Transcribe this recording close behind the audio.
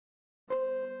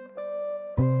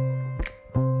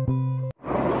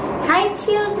Hi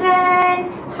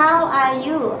children, how are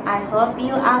you? I hope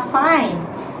you are fine.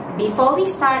 Before we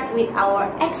start with our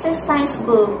exercise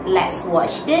book, let's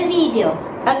watch the video,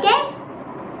 okay?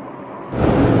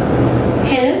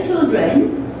 Hello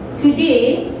children,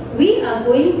 today we are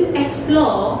going to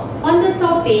explore on the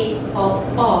topic of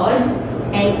odd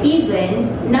and even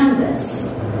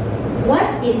numbers.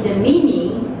 What is the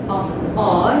meaning of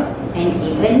odd and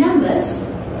even numbers?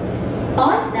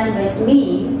 Odd numbers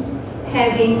means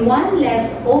having one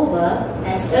left over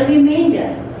as a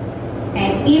remainder,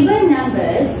 and even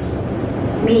numbers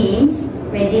means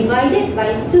when divided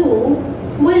by 2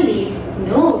 will leave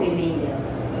no remainder.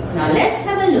 Now let's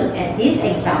have a look at this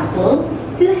example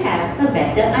to have a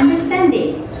better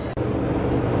understanding.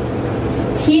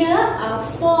 Here are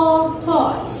 4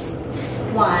 toys.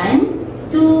 1,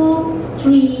 2,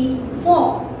 3,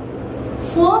 4.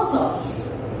 4 toys.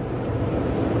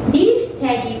 These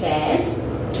teddy bears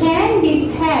can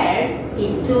be paired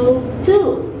into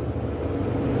 2,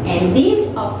 and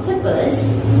this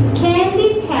octopus can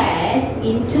be paired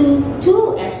into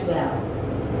 2 as well.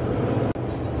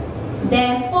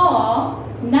 Therefore,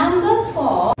 number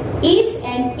 4 is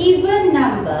an even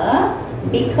number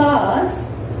because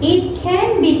it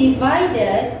can be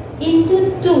divided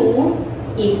into 2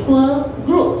 equal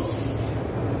groups.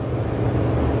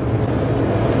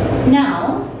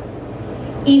 Now,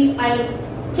 if I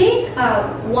take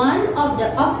out one of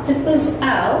the octopus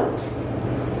out,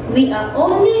 we are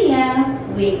only left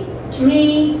with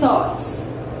 3 toys.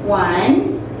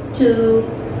 1, 2,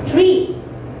 3.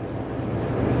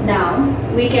 Now,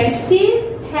 we can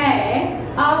still pair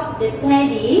up the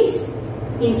teddies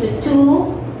into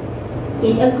 2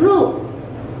 in a group,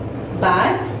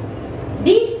 but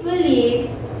this will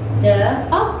leave the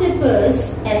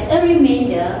octopus as a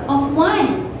remainder of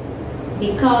 1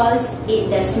 because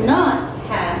it does not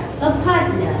have a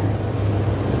partner.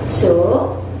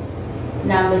 So,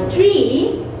 number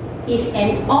 3 is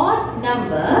an odd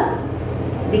number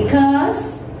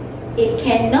because it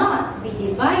cannot be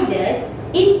divided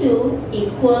into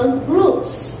equal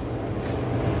groups.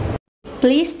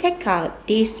 Please take out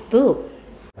this book.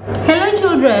 Hello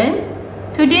children,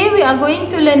 today we are going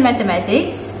to learn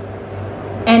mathematics,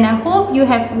 and I hope you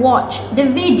have watched the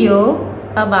video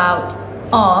about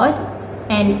odd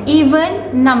and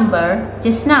even number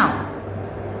just now.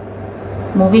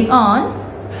 Moving on,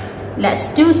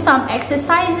 let's do some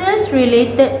exercises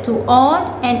related to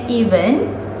odd and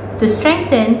even to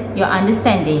strengthen your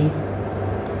understanding.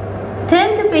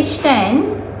 Turn to page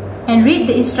 10 and read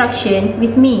the instruction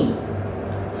with me.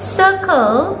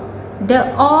 Circle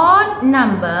the odd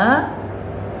number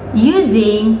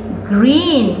using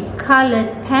green colored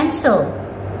pencil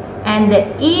and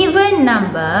the even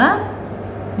number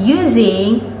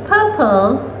using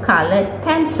purple colored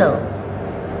pencil.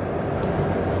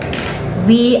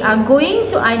 We are going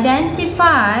to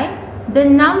identify the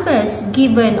numbers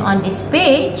given on this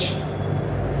page,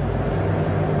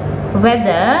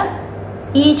 whether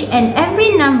each and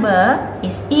every number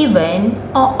is even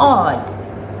or odd.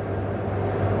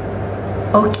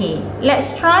 Okay,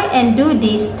 let's try and do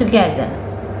this together.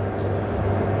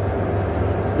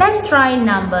 Let's try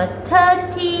number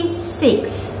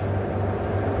 36.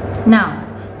 Now,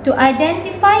 to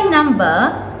identify number,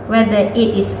 whether it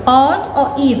is odd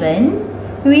or even,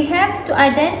 we have to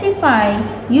identify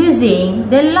using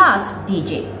the last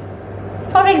digit.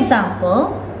 For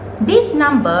example, this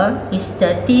number is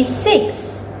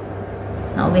 36.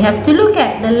 Now, we have to look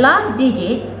at the last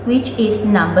digit, which is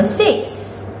number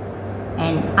 6,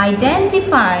 and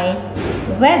identify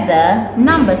whether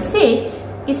number 6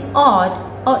 is odd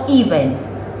or even.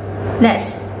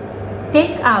 Let's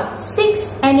take out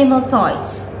 6 animal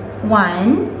toys.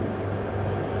 1,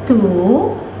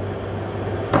 2,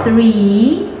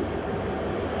 3,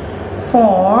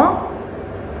 4,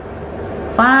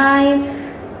 5,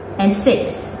 and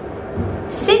 6.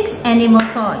 6 animal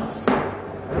toys.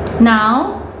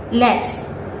 Now, let's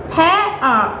pair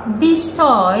up these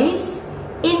toys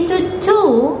into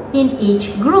 2 in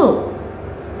each group.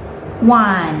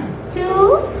 1,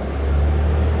 2,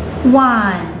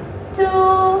 1, 2,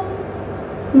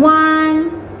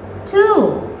 1,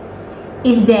 2.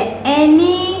 Is there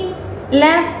any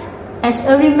left as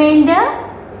a remainder?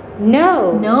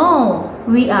 No. No.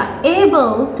 We are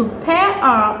able to pair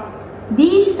up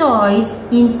these toys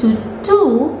into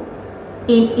 2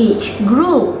 in each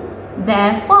group.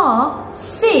 Therefore,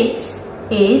 6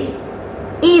 is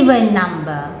even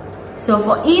number. So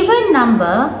for even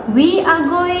number, we are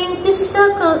going to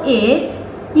circle it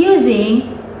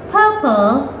using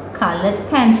purple colored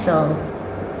pencil.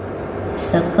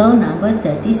 Circle number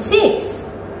 36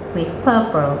 with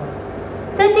purple.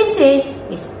 36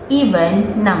 is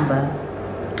even number.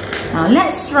 Now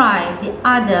let's try the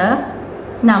other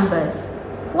numbers.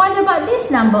 What about this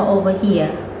number over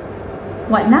here?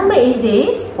 What number is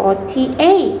this?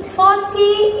 48.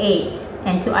 48.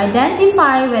 And to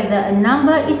identify whether a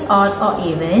number is odd or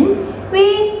even,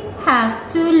 we have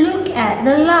to look at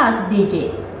the last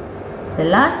digit. The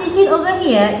last digit over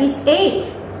here is 8.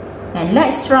 And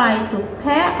let's try to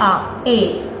pair up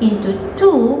 8 into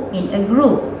 2 in a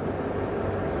group.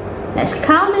 Let's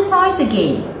count the toys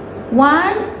again.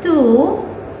 1, 2,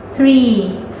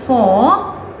 3,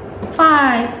 4,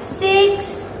 5,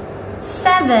 6,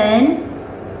 7,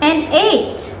 and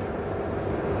 8.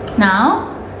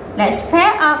 Now, let's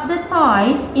pair up the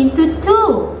toys into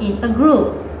 2 in a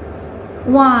group.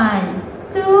 1,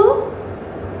 2,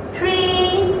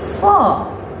 3, 4,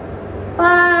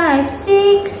 5,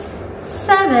 6,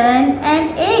 7,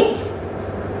 and 8.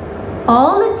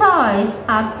 All the toys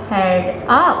are paired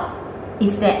up.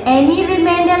 Is there any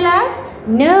remainder left?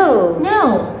 No.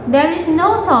 No, there is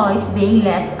no toys being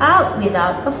left out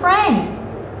without a friend.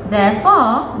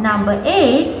 Therefore, number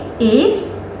 8 is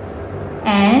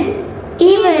an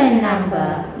even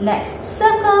number. Let's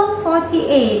circle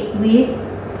 48 with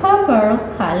purple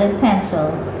colored pencil.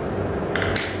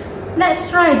 Let's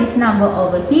try this number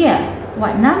over here.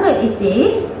 What number is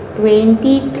this?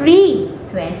 23.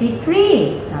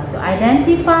 23. Now to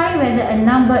identify whether a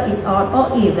number is odd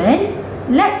or even,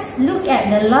 let's look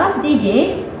at the last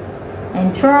digit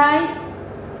and try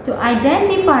to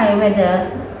identify whether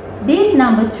this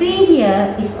number 3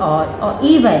 here is odd or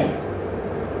even.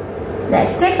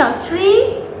 Let's take out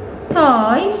 3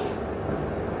 toys.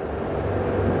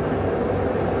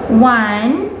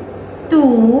 1,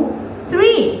 2,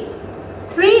 3.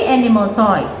 3 animal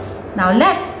toys. Now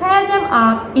let's pair them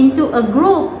up into a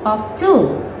group of 2.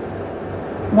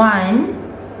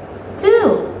 1,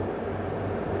 2.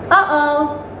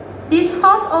 Uh-oh, this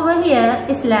horse over here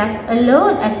is left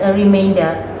alone as a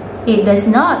remainder. It does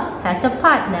not have a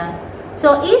partner.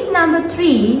 So is number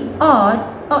 3 odd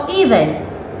or even?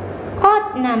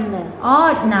 Odd number.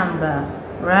 Odd number.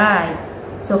 Right.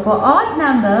 So for odd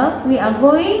number, we are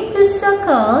going to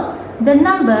circle the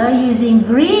number using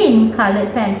green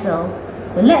colored pencil.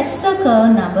 So let's circle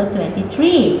number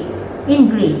 23 in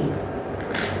green.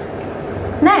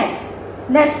 Next,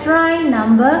 let's try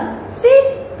number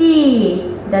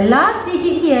 50. The last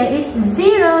digit here is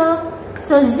 0.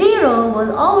 So 0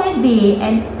 will always be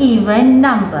an even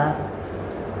number.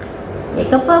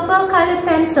 Take a purple colored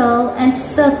pencil and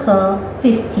circle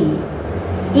 50.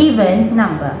 Even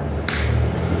number.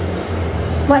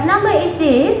 What number is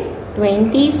this?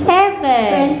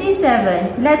 27.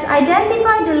 27. Let's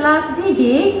identify the last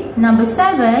digit, number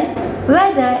 7,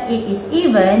 whether it is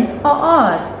even or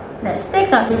odd. Let's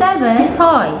take out 7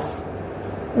 toys.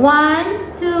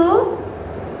 1, 2,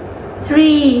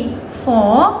 3,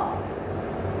 4,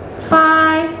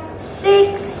 5,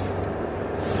 6,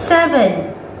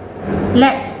 7.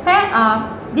 Let's pair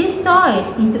up these toys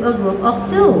into a group of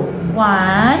 2.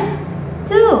 1,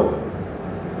 2.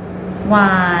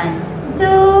 1, 2.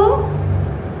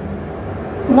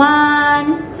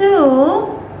 1, 2.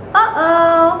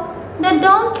 Uh-oh, the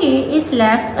donkey is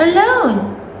left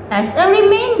alone as a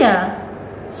remainder.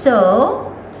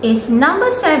 So, is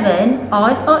number 7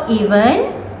 odd or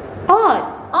even? Odd.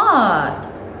 Odd.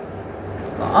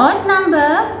 For odd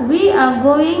number, we are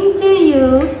going to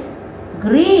use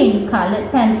green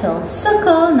colored pencil.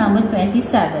 Circle number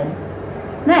 27.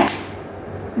 Next,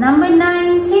 number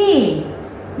 19.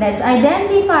 Let's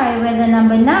identify whether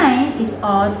number 9 is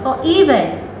odd or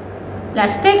even.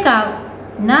 Let's take out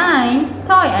 9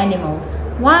 toy animals.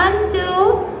 1,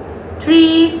 2,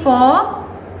 3, 4,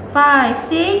 5,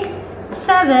 6,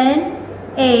 7,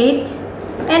 8,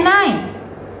 and 9.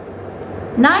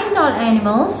 9 toy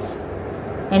animals.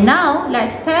 And now,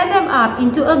 let's pair them up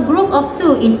into a group of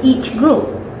 2 in each group.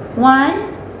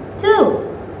 1, 2.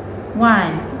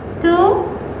 1, 2.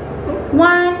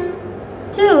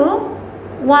 1, 2.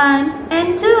 1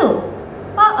 and 2.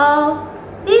 Uh-oh,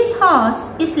 this horse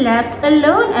is left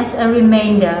alone as a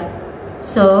remainder.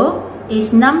 So,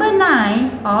 is number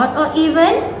 9 odd or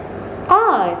even?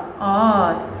 Odd.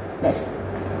 Odd. Let's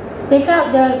take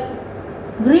out the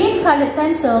green colored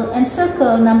pencil and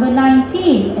circle number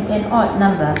 19 as an odd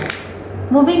number.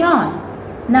 Moving on.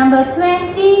 Number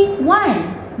 21.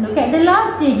 Look at the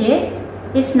last digit.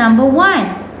 It's number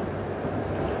 1.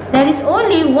 There is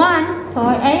only 1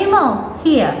 toy animal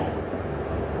here.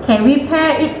 Can we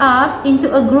pair it up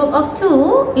into a group of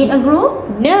 2 in a group?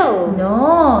 No.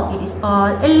 No, it is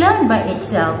all alone by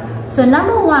itself. So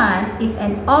number 1 is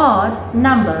an odd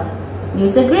number.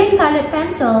 Use a green colored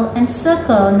pencil and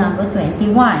circle number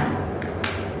 21.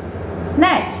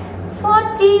 Next,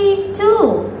 42.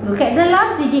 Look at the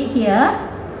last digit here.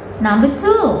 Number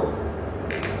 2.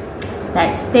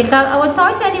 Let's take out our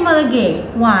toys animal again.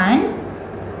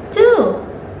 1, 2.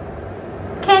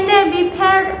 Can they be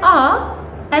paired up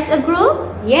as a group?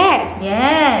 Yes.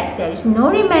 Yes, there is no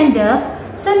remainder.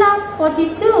 So now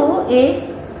 42 is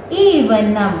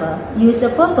even number. Use a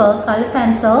purple colored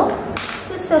pencil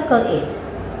to circle it.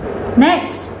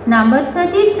 Next, number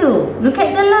 32. Look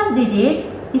at the last digit.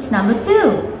 It's number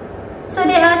 2. So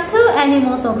there are 2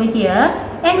 animals over here,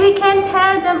 and we can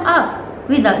pair them up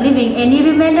without leaving any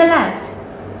remainder left.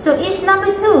 So is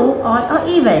number 2 odd or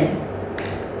even?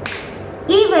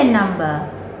 Even number.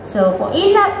 So for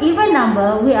even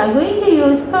number, we are going to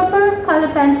use purple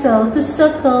color pencil to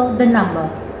circle the number.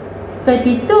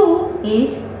 32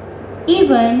 is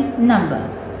even number.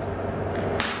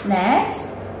 Next,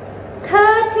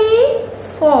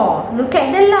 34. Look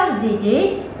at the last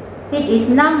digit. It is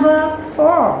number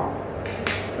 4.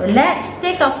 So let's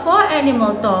take up 4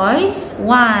 animal toys.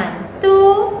 1,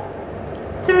 2,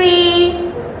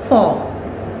 3,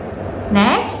 4.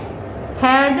 Next,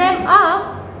 pair them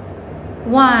up.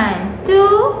 1,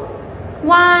 2,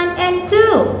 1 and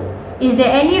 2. Is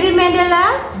there any remainder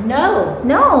left? No.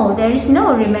 No, there is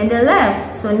no remainder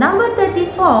left. So number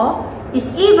 34 is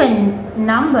even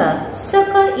number.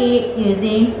 Circle it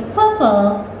using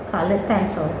purple colored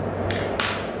pencil.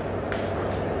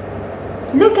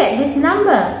 Look at this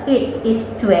number. It is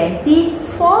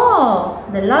 24.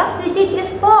 The last digit is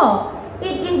 4.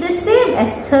 It is the same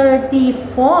as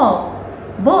 34.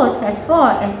 Both has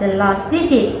 4 as the last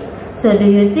digits. So do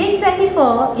you think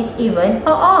 24 is even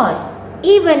or odd?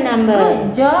 Even number.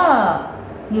 Good job.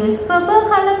 Use purple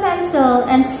color pencil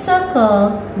and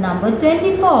circle number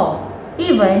 24.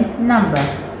 Even number.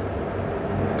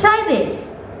 Try this.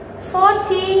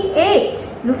 48.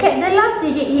 Look at the last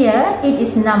digit here. It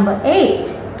is number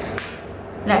 8.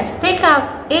 Let's take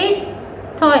out 8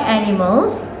 toy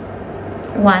animals.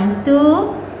 1,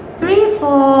 2, 3,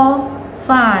 4,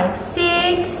 5,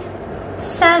 6,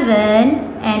 7,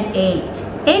 and 8.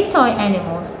 8 toy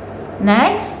animals.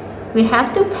 Next, we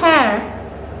have to pair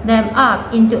them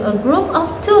up into a group of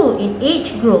 2 in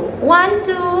each group. 1,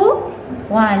 2,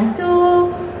 1,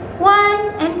 2, 1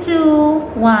 and 2,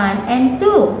 1 and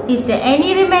 2. Is there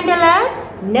any remainder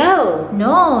left? No.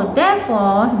 No.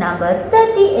 Therefore, number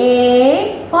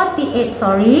 48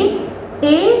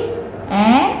 is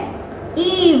an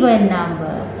even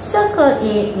number. Circle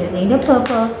it using the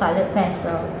purple colored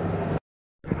pencil.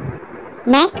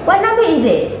 Next. What number is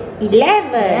this?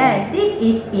 11. Yes, this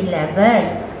is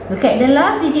 11. Look at the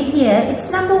last digit here. It's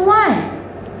number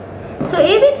 1. So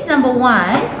if it's number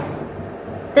 1,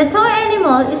 the toy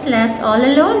animal is left all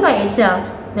alone by itself.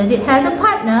 Does it have a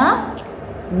partner?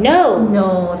 No.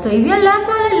 No. So if you're left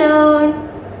all alone,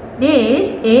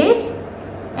 this is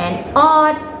an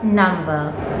odd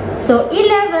number. So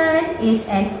 11 is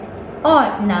an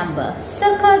odd number.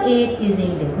 Circle it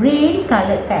using the green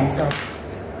colored pencil.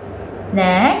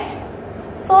 Next,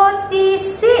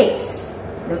 46.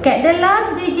 Look at the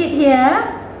last digit here.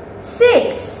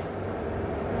 6.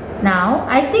 Now,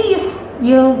 I think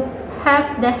you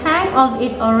have the hang of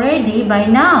it already by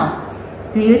now.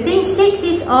 Do you think 6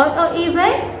 is odd or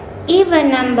even? Even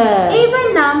number.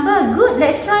 Even number. Good.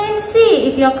 Let's try and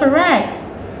see if you're correct.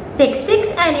 Take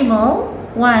 6 animals.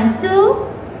 1, 2,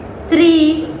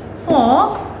 3,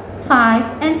 4,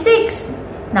 5, and 6.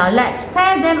 Now let's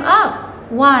pair them up.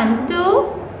 1, 2,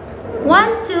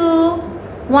 1, 2,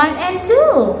 1 and 2.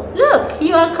 Look,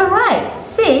 you are correct.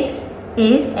 6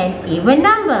 is an even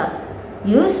number.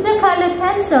 Use the colored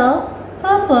pencil,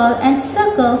 purple, and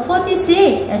circle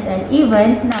 46 as an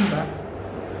even number.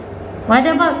 What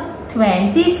about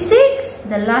 26?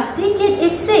 The last digit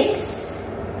is 6.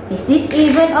 Is this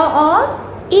even or odd?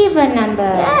 Even number.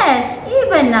 Yes,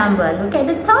 even number. Look at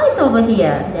the toys over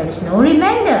here. There is no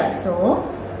remainder. So,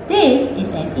 this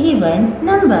is an even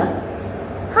number.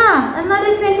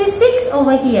 Another 26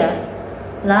 over here.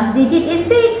 Last digit is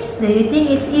 6. Do you think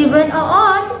it's even or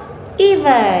odd?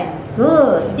 Even.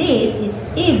 Good. This is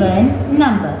even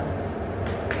number.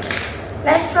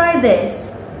 Let's try this.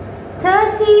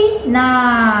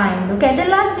 39. Look at the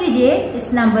last digit.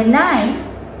 It's number 9.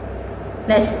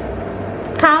 Let's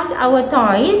count our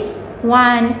toys.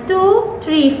 1, 2,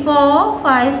 3, 4,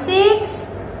 5, 6,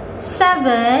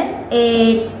 7,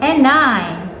 8, and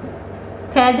 9.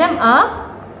 Pair them up.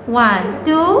 1,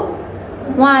 2,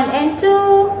 1 and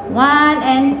 2, 1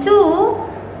 and 2,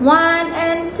 1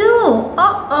 and 2.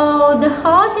 Uh-oh, the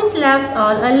horse is left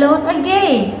all alone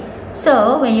again.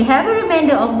 So, when you have a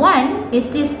remainder of 1, is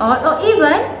this odd or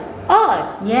even?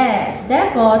 Odd. Yes,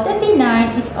 therefore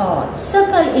 39 is odd.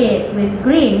 Circle it with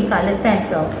green colored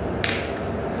pencil.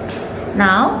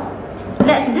 Now,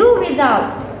 let's do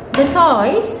without the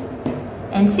toys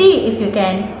and see if you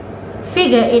can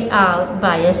figure it out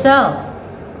by yourselves.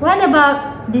 What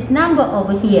about this number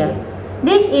over here?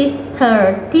 This is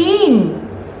 13.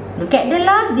 Look at the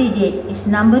last digit. It's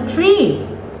number 3.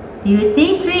 Do you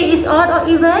think 3 is odd or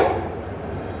even?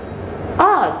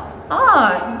 Odd.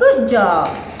 Odd. Good job.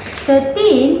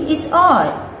 13 is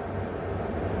odd.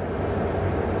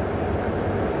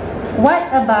 What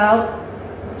about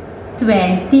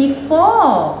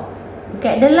 24? Look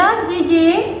at the last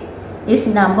digit. Is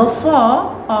number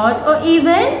 4 odd or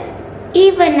even?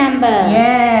 Even number.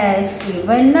 Yes,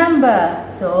 even number.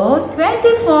 So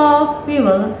 24, we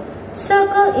will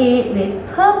circle it with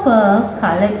purple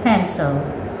colored pencil.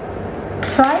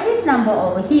 Try this number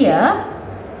over here.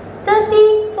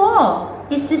 34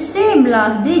 is the same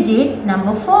last digit,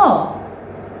 number 4.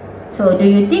 So do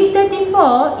you think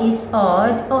 34 is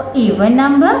odd or even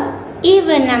number?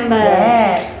 Even number.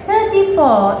 Yes,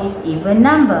 34 is even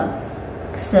number.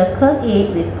 Circle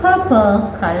it with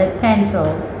purple colored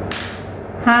pencil.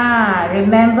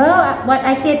 Remember what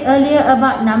I said earlier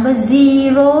about number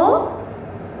 0?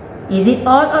 Is it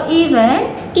odd or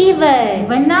even? Even.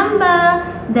 Even number.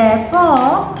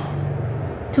 Therefore,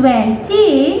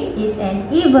 20 is an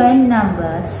even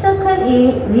number. Circle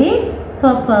it with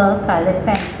purple colored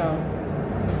pencil.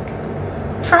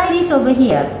 Try this over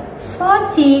here.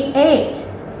 48.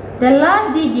 The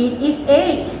last digit is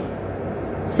 8.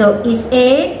 So is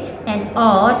 8 an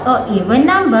odd or even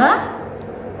number?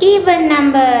 Even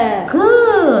number.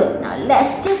 Good. Now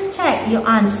let's just check your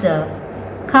answer.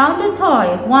 Count the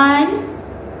toy.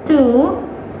 1, 2,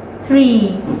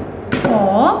 3,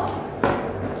 4,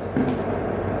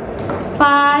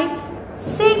 5,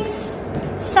 6,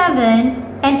 7,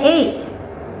 and 8.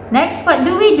 Next, what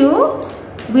do?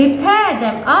 We pair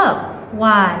them up.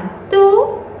 1,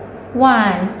 2,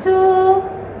 1, 2,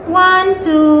 1,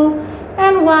 2,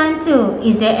 and 1, 2.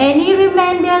 Is there any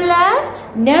remainder left?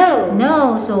 No.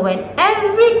 No. So when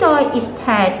every toy is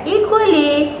paired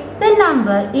equally, the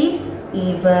number is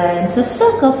even. So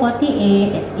circle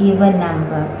 48 as even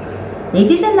number. This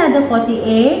is another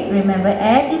 48. Remember,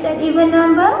 8 is an even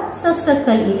number, so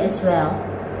circle it as well.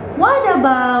 What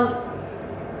about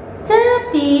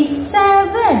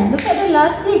 37? Look at the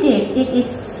last digit. It is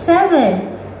 7.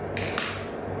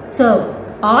 So,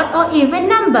 odd or even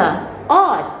number?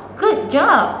 Odd. Good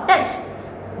job. Let's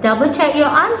double check your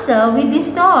answer with these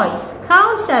toys.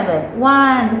 Count 7.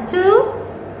 1, 2,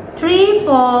 3,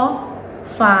 4,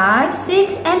 5,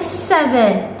 6, and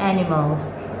 7 animals.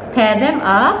 Pair them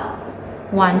up.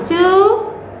 1, 2,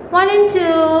 1 and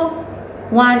 2,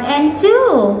 1 and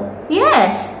 2.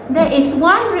 Yes, there is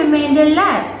one remainder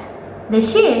left. The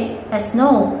sheep has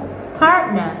no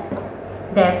partner.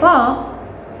 Therefore,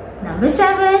 number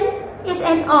 7 is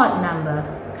an odd number.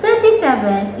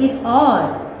 37 is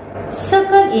odd.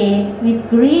 Circle it with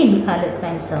green colored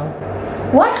pencil.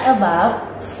 What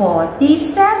about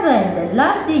 47? The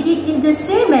last digit is the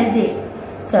same as this.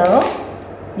 So,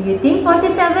 do you think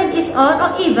 47 is odd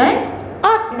or even?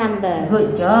 Odd number.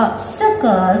 Good job.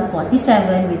 Circle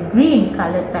 47 with green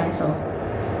colored pencil.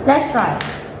 Let's try.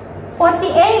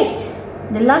 48.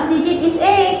 The last digit is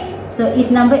 8. So, is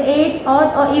number 8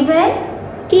 odd or even?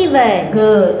 Even.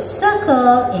 Good.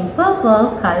 Circle in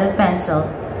purple colored pencil.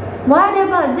 What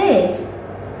about this?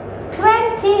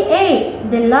 28.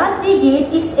 The last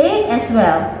digit is 8 as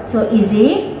well. So is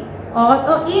it odd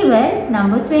or even?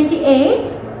 Number 28?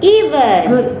 Even.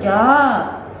 Good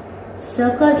job.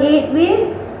 Circle it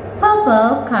with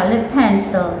purple colored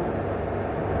pencil.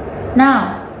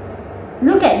 Now,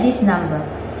 look at this number.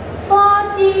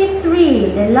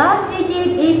 43. The last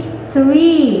digit is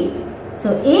 3.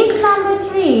 So is number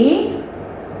 3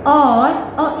 odd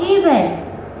or even?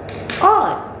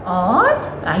 Odd. Odd?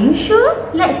 Are you sure?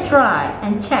 Let's try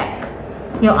and check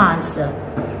your answer.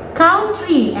 Count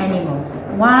 3 animals.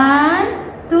 1,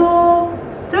 2,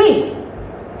 3.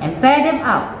 And pair them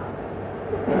up.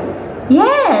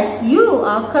 Yes, you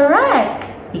are correct.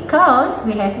 Because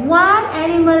we have one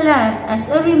animal left as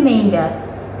a remainder.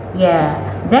 Yeah.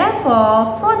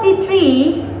 Therefore,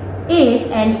 43 is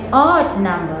an odd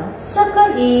number.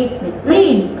 Circle it with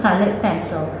green colored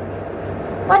pencil.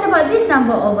 What about this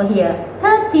number over here?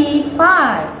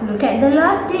 35. Look at the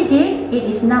last digit. It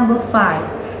is number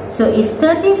 5. So is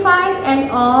 35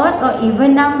 an odd or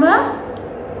even number?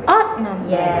 Odd number.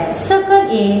 Yes. Circle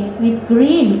it with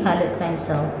green colored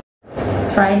pencil.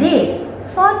 Try this.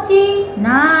 49.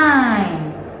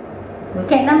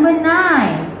 Look at number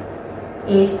 9.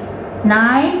 Is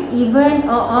 9 even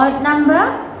or odd number?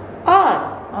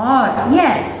 Odd. Odd,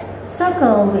 yes.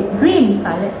 Circle with green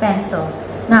colored pencil.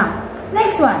 Now,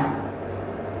 next one.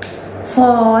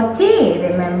 40.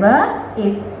 Remember,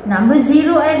 if number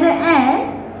 0 at the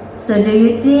end, so do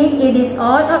you think it is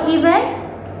odd or even?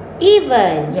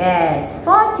 Even. Yes,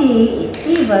 40 is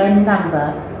even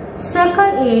number.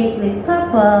 Circle it with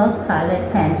purple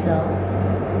colored pencil.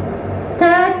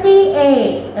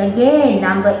 38. Again,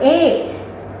 number 8.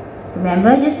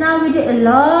 Remember just now we did a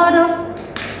lot of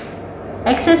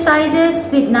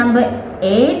exercises with number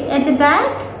 8 at the back.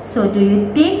 So do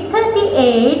you think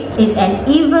 38 is an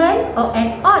even or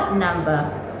an odd number?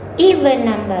 Even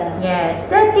number. Yes,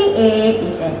 38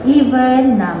 is an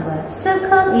even number.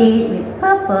 Circle it with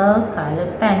purple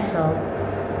colored pencil.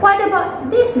 What about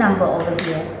this number over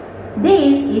here?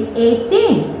 This is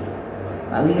 18.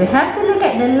 But you have to look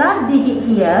at the last digit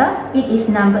here. It is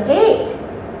number 8.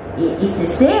 It is the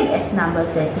same as number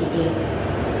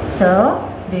 38. So,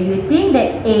 do you think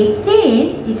that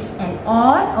 18 is an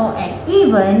odd or an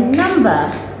even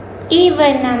number?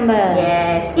 Even number.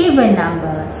 Yes, even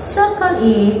number. Circle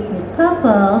it with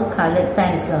purple colored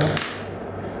pencil.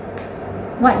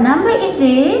 What number is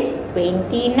this?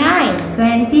 29.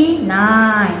 29.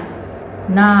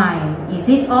 9. Is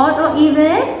it odd or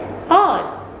even? Odd.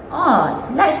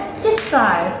 Odd. Let's just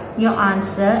try your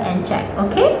answer and check,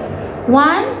 okay?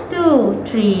 1, 2,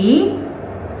 3,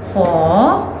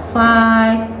 4,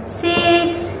 5,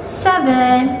 6,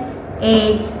 7,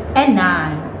 8, and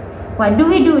 9. What do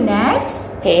we do next?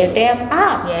 Pair them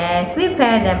up. Yes, we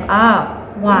pair them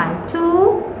up. 1,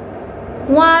 2,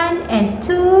 1 and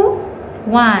 2,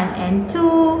 1 and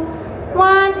 2,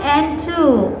 1 and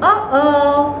 2.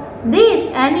 Uh-oh, this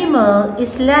animal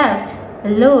is left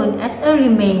alone as a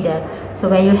remainder. So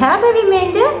when you have a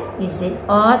remainder, is it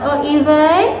odd or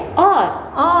even? Odd.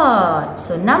 Odd.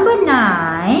 So number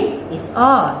 9 is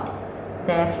odd.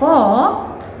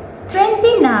 Therefore,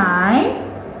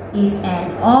 29 is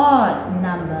an odd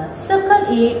number. Circle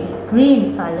it with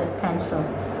green colored pencil.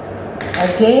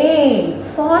 Again,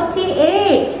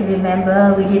 48.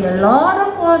 Remember, we did a lot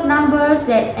of odd numbers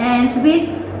that ends with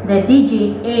the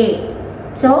digit 8.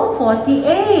 So,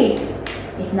 48.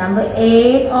 Is number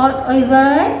 8 odd or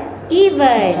even?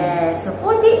 Even. Yes, so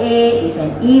 48 is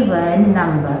an even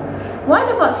number. What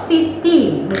about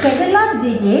 50? Look at the last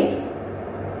digit.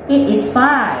 It is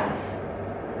 5.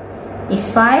 Is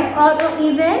 5 odd or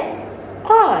even?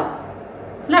 Odd.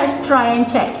 Let's try and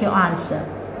check your answer.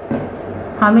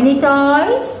 How many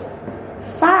toys?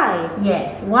 5.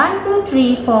 Yes, 1, 2,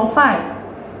 3, 4,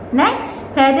 5. Next,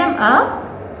 pair them up.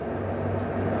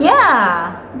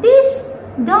 Yeah, this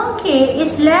donkey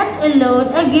is left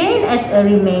alone again as a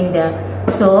remainder.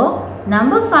 So,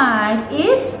 number 5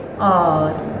 is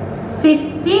odd.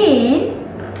 15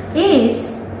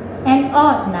 is an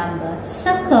odd number.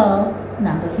 Circle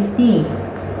number 15.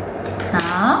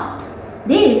 Now,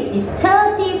 this is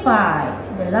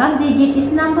 35. The last digit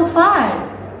is number 5.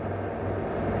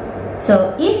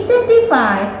 So, is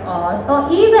 35 odd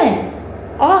or even?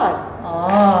 Odd.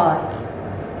 Odd.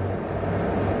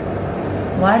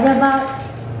 What about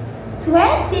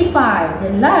 25? The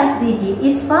last digit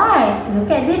is 5. Look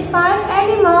at these 5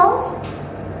 animals.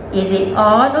 Is it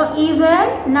odd or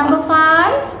even? Number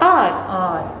 5? Odd.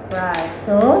 Odd. Right.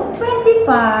 So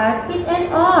 25 is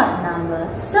an odd number.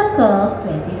 Circle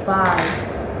 25.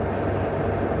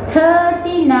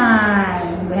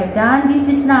 39. We have done this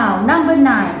just now. Number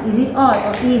 9. Is it odd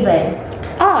or even?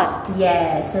 Odd.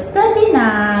 Yes. So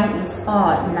 39 is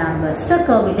odd number.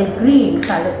 Circle with the green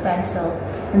colored pencil.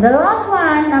 And the last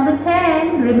one, number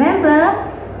 10. Remember,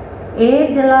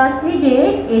 if the last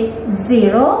digit is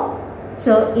 0,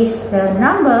 so is the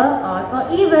number odd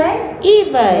or even?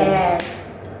 Even. Yes.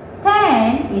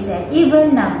 10 is an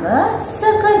even number.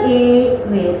 Circle it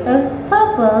with a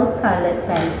purple colored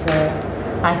pencil.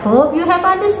 I hope you have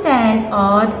understand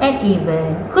odd and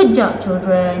even. Good job,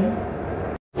 children.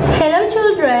 Hello,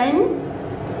 children.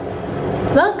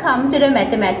 Welcome to the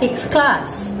mathematics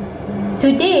class.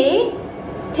 Today,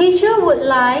 teacher would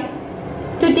like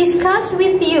to discuss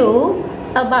with you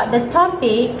about the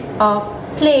topic of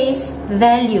place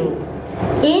value.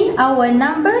 In our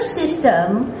number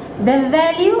system, the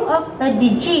value of a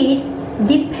digit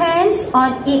depends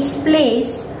on its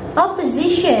place or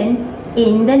position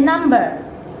in the number.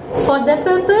 For the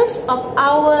purpose of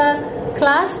our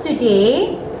class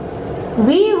today,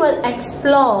 we will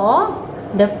explore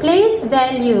the place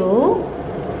value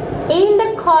in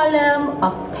the column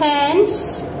of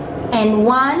tens and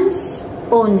ones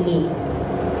only.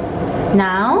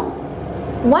 Now,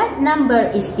 what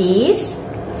number is this?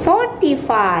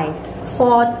 45.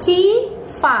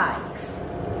 45.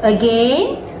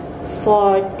 Again,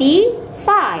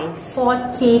 45.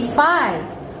 45.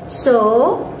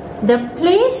 So, the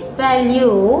place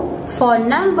value for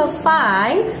number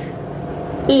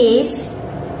 5 is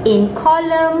in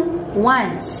column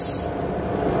ones.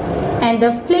 And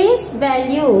the place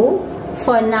value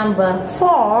for number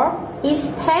 4 is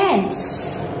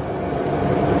tens.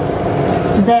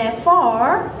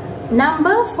 Therefore,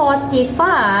 number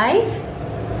 45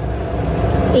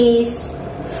 is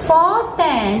 4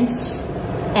 tens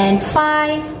and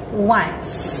 5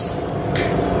 ones.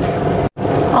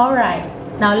 Alright,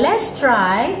 now let's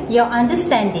try your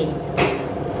understanding.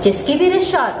 Just give it a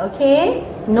shot, okay?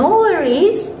 No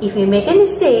worries if you make a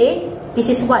mistake. This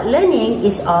is what learning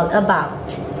is all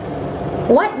about.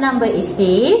 What number is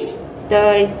this?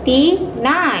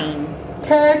 39.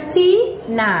 39.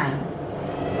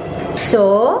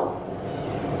 So,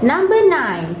 number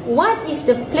 9. What is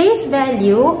the place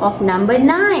value of number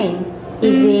 9?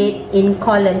 Is it in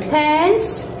column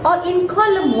tens or in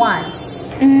column ones?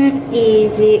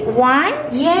 Is it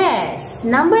 1? Yes,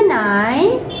 number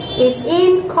 9 is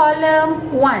in column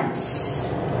ones.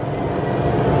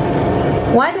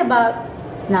 What about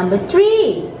number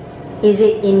 3? Is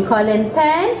it in column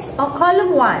tens or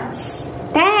column ones?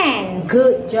 Tens.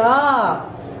 Good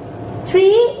job. 3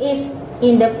 is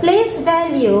in the place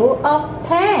value of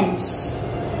tens.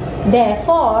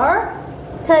 Therefore,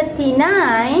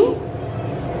 39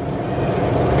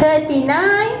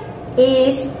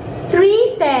 is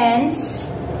 3 tens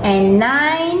and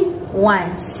 9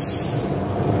 ones.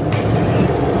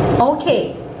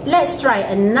 Okay, let's try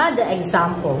another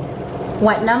example.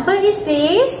 What number is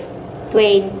this?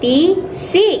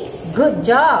 26. Good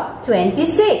job,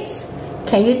 26.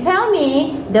 Can you tell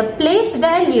me the place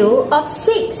value of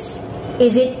 6?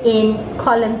 Is it in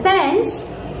column tens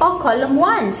or column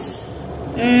ones?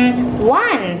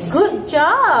 Ones. Good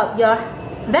job. You're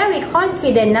very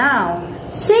confident now.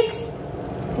 6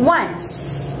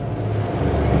 ones.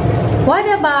 What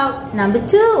about number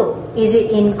 2? Is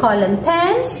it in column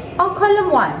tens or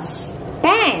column ones?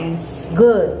 Tens.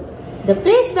 Good. The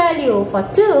place value for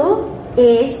 2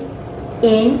 is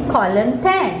in column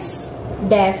tens.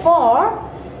 Therefore,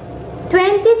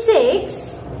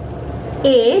 26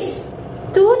 is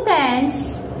 2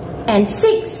 tens and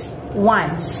 6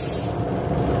 ones.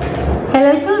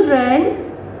 Hello children.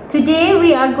 Today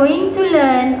we are going to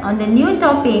learn on the new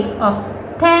topic of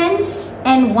tens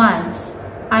and ones.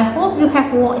 I hope you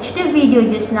have watched the video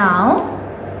just now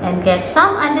and get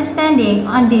some understanding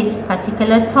on this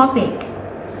particular topic.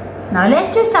 Now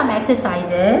let's do some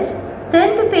exercises.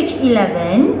 Turn to page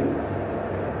 11.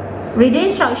 Read the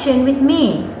instruction with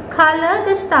me. Color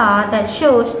the star that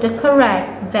shows the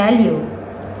correct value.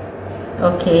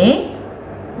 Okay.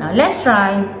 Now let's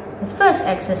try the first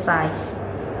exercise.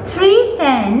 3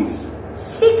 tens,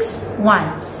 6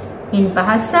 ones. In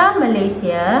bahasa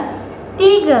Malaysia,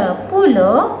 30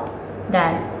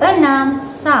 dan 6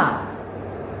 sar.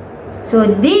 So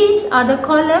these are the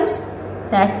columns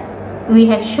that we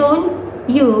have shown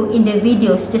you in the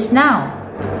videos just now.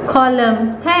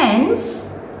 Column tens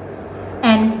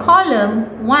and column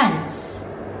ones.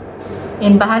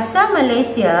 In bahasa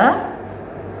Malaysia,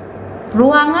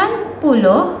 ruangan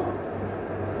puluh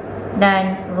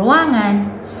dan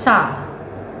ruangan sar.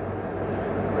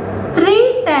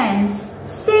 3 tens,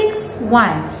 6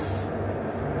 ones.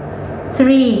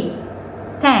 3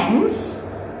 tens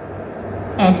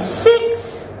and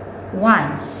 6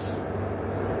 ones.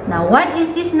 Now what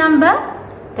is this number?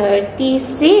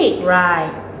 36.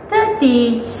 Right,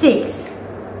 36.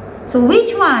 So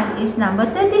which one is number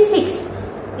 36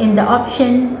 in the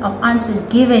option of answers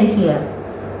given here?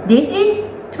 This is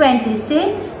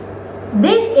 26.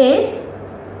 This is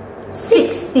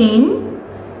 16.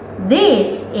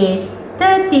 This is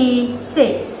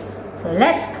 36. So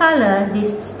let's color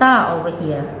this star over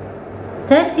here.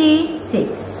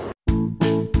 36.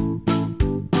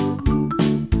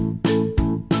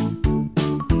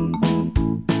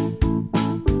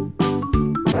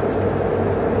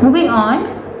 Moving on.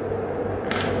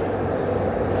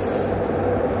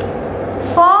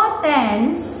 4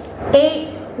 tens,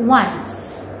 8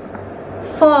 ones.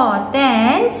 4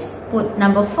 tens, put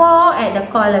number 4 at the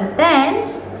column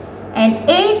tens, and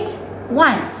 8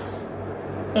 ones.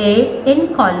 8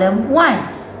 in column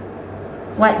ones.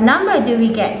 What number do we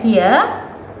get here?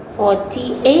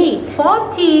 48.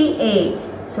 48.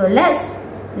 So let's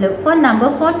look for number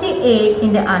 48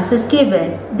 in the answers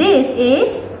given. This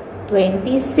is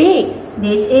 26.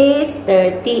 This is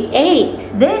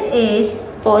 38. This is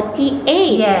 48.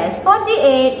 Yes,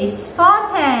 48 is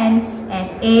 4 tens and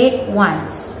 8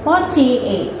 ones.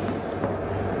 48.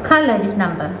 Color this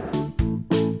number.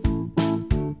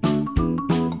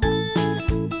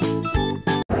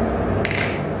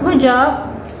 Good job.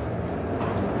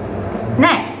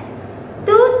 Next,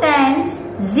 2 tens,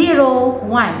 0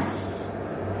 ones.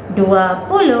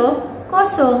 20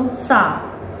 kosong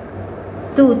sa.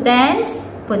 2 tens,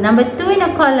 put number 2 in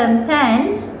the column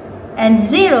tens and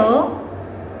 0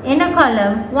 in the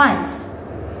column ones.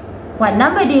 What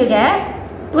number do you get?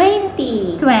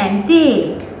 20.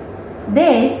 20.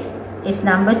 This is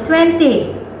number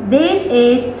 20. This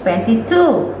is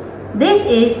 22. This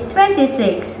is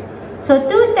 26. So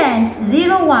 2 tens,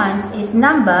 0 ones is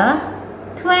number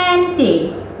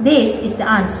 20. This is the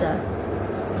answer.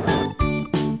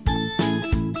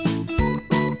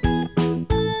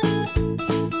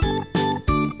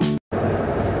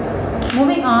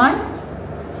 Moving on.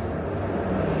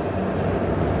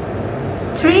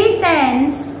 3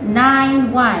 tens,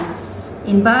 9 ones.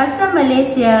 In bahasa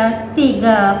Malaysia,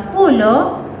 39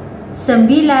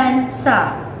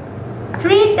 sa.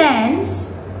 3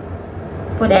 tens,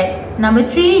 put at number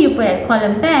 3, you put at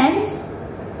column tens.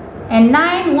 And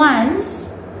 9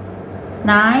 ones,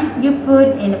 9, you put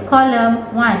in the column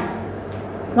ones.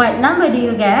 What number do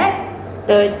you get?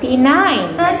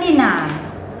 39.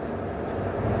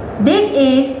 39. This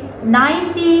is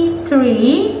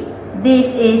 93. This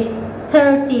is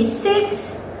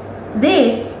 36.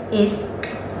 This is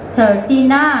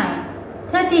 39.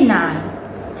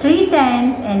 39. 3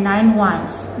 tens and 9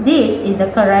 ones. This is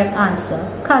the correct answer.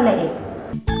 Color it.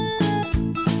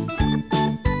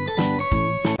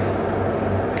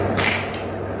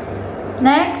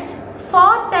 Next,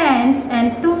 4 tens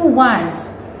and 2 ones.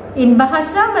 In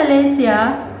bahasa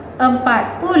Malaysia,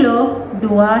 42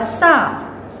 sa.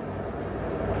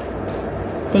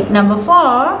 Take number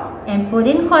 4 and put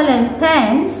in column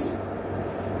tens.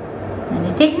 And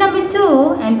you take number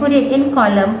 2 and put it in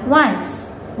column ones.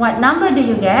 What number do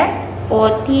you get?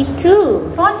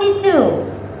 42.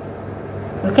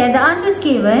 42. Look at the answers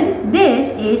given.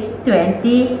 This is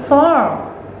 24.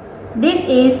 This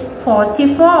is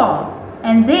 44.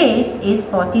 And this is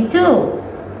 42.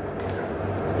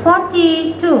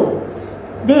 42.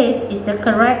 This is the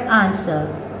correct answer.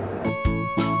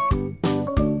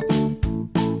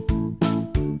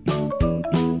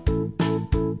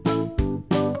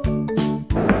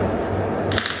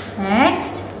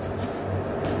 Next,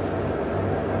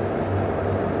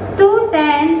 2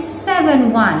 tens, 7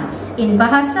 ones. In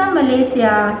bahasa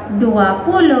Malaysia,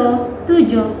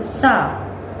 27 sa.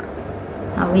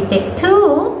 Now we take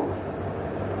 2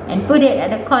 and put it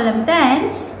at the column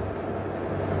tens.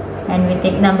 And we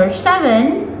take number 7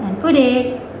 and put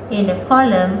it in the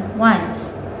column ones.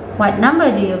 What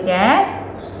number do you get?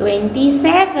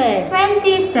 27.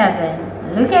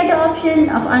 27. Look at the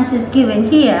option of answers given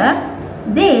here.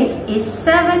 This is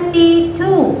 72.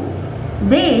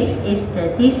 This is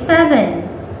 37.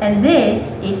 And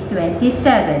this is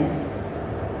 27.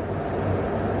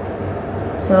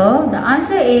 So the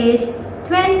answer is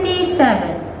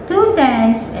 27. 2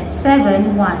 tens and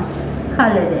 7 ones.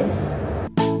 Color this.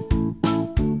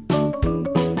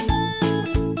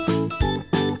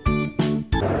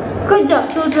 Good job,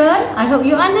 children. I hope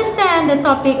you understand the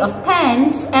topic of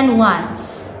tens and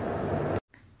ones.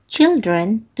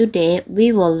 Children, today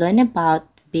we will learn about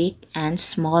big and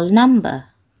small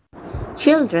number.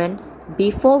 Children,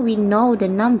 before we know the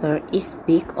number is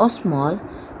big or small,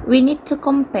 we need to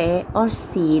compare or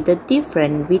see the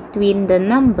difference between the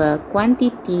number,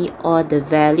 quantity, or the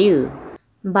value.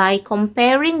 By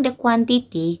comparing the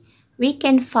quantity, we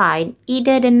can find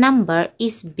either the number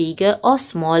is bigger or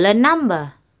smaller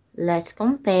number. Let's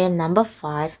compare number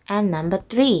 5 and number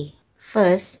 3.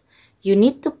 First, you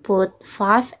need to put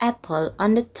 5 apples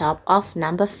on the top of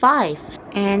number 5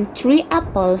 and 3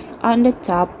 apples on the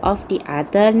top of the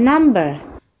other number.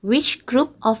 Which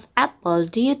group of apple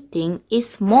do you think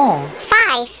is more?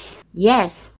 5.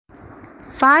 Yes,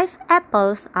 5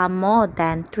 apples are more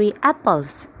than 3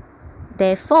 apples.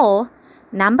 Therefore,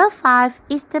 number 5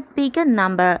 is the bigger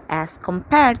number as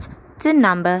compared to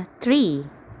number 3.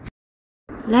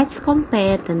 Let's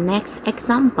compare the next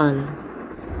example.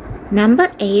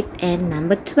 Number 8 and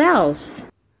number 12.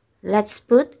 Let's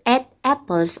put 8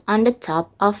 apples on the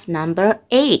top of number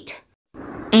 8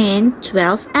 and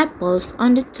 12 apples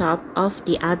on the top of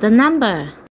the other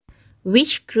number.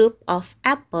 Which group of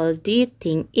apple do you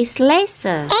think is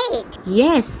lesser? 8.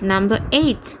 Yes, number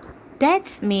 8.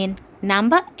 That means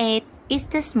number 8 is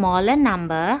the smaller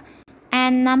number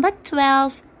and number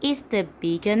 12 is the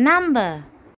bigger number.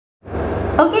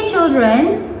 Okay,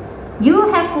 children,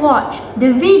 you have watched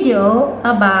the video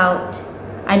about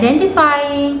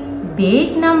identifying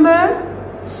big number,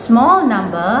 small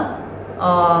number,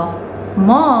 or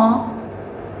more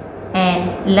and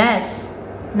less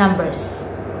numbers.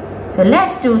 So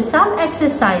let's do some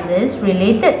exercises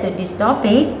related to this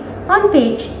topic on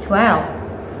page 12.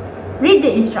 Read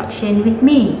the instruction with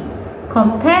me.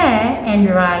 Compare and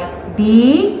write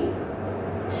big,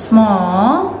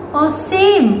 small or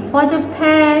same for the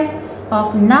pairs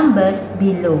of numbers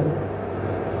below.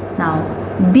 Now,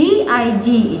 BIG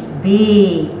is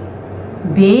big,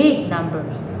 big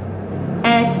numbers.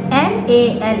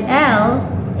 SMALL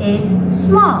is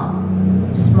small,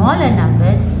 smaller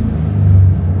numbers.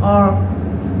 Or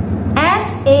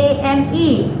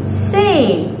SAME,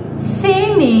 same.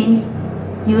 Same means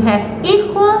you have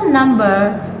equal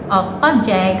number of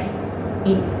objects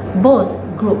in both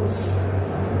groups.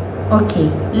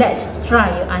 Okay, let's try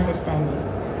your understanding.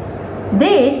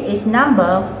 This is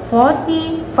number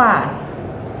 45.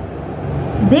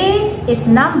 This is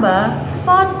number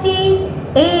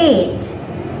 48.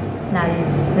 Now,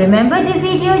 remember the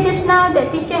video just now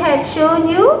that teacher had shown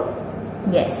you?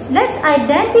 Yes, let's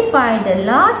identify the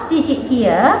last digit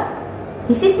here.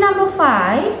 This is number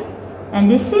 5 and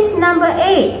this is number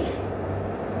 8.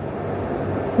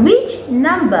 Which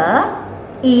number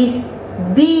is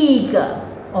bigger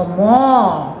or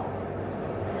more?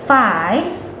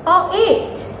 5 or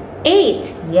 8?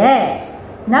 8. Yes,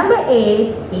 number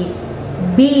 8 is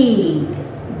big.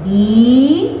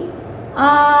 B-I-G.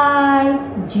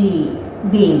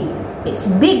 Big. It's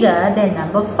bigger than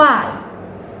number 5.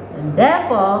 And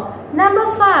therefore,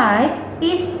 number 5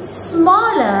 is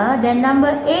smaller than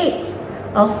number 8.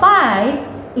 Or 5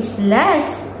 is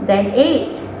less than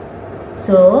 8.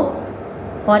 So,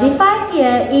 45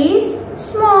 here is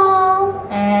small.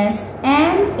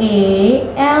 S-M-A-L-L.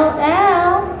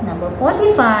 Number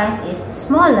 45 is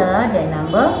smaller than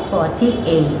number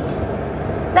 48.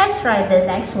 Let's try the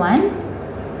next one.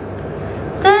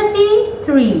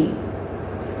 33.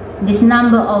 This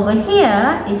number over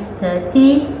here is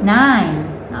 39.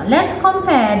 Now let's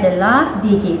compare the last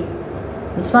digit.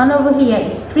 This one over here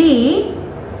is 3.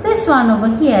 This one over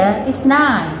here is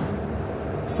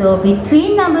 9. So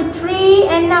between number 3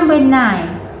 and number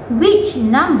 9, which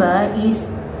number is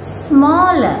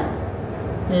smaller,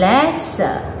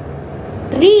 lesser?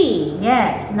 3.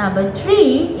 Yes, number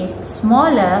 3 is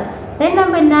smaller than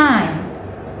number 9.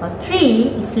 Or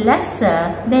 3 is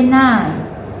lesser than 9.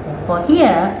 For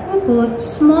here, we put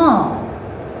small.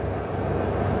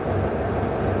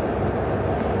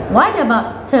 What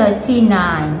about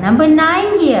 39? Number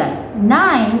 9 here.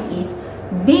 9 is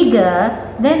bigger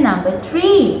than number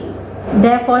 3.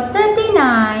 Therefore,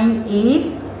 39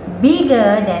 is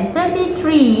bigger than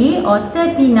 33 or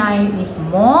 39 is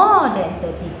more than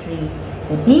 33.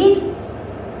 So this,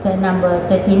 the number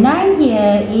 39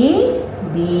 here is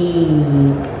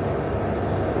big.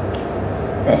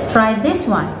 Let's try this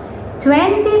one.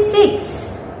 26.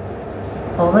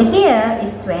 Over here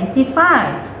is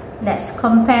 25. Let's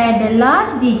compare the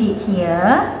last digit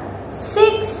here.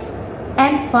 6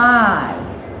 and 5.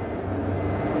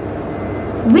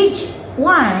 Which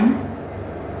one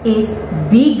is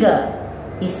bigger?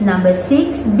 Is number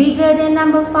 6 bigger than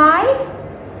number 5?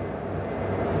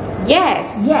 Yes.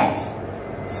 Yes.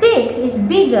 6 is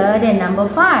bigger than number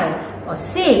 5. Or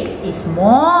 6 is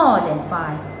more than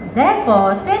 5.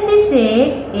 Therefore,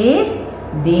 26 is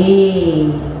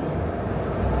big.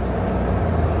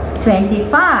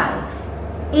 25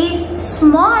 is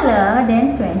smaller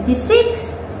than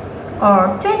 26.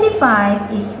 Or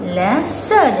 25 is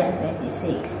lesser than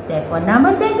 26. Therefore,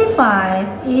 number 25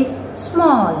 is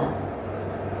smaller.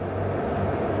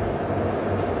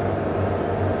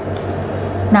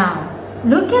 Now,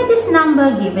 look at this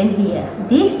number given here.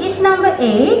 This is number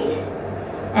 8.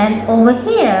 And over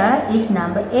here is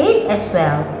number 8 as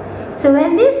well. So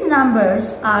when these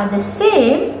numbers are the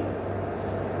same,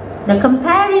 the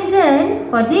comparison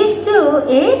for these two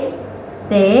is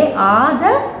they are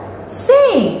the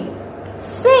same.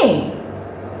 Same.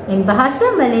 In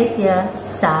Bahasa Malaysia,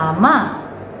 sama.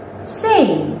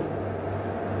 Same.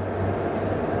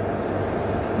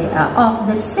 They are of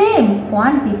the same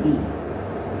quantity.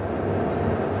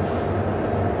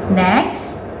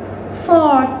 Next,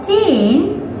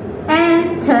 14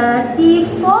 and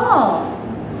 34.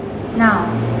 Now,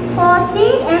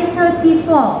 14 and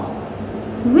 34.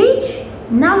 Which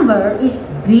number is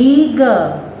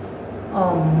bigger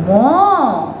or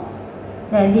more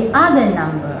than the other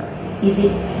number? Is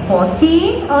it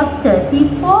 14 or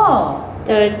 34?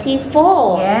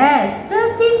 34. Yes,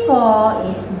 34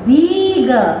 is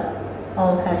bigger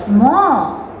or has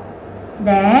more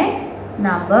than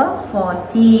number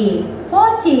 14.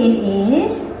 14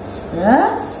 is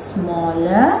the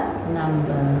smaller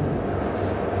number.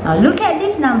 Now look at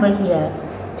this number here.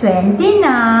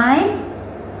 29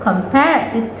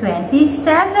 compared to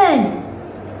 27.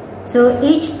 So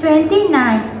each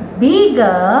 29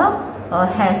 bigger or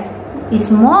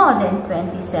is more than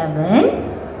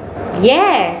 27?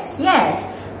 Yes. Yes,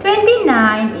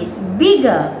 29 is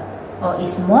bigger or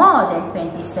is more than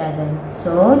 27.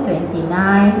 So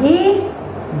 29 is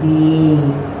big.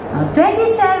 Now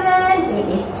 27,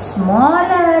 it is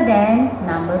smaller than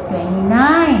number 29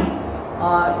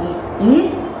 or it is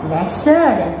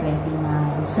lesser than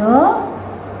 29. So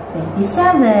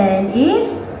 27 is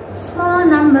small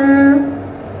number.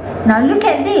 Now look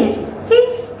at this,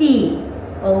 50.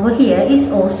 Over here is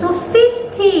also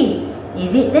 50.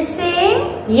 Is it the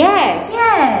same? Yes.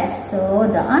 Yes. So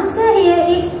the answer here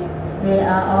is they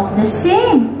are of the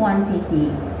same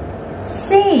quantity.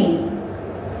 Same.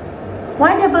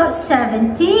 What about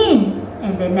 17?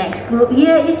 And the next group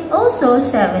here is also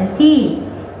 17.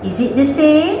 Is it the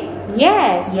same?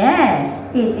 Yes. Yes,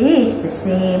 it is the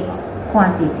same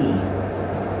quantity.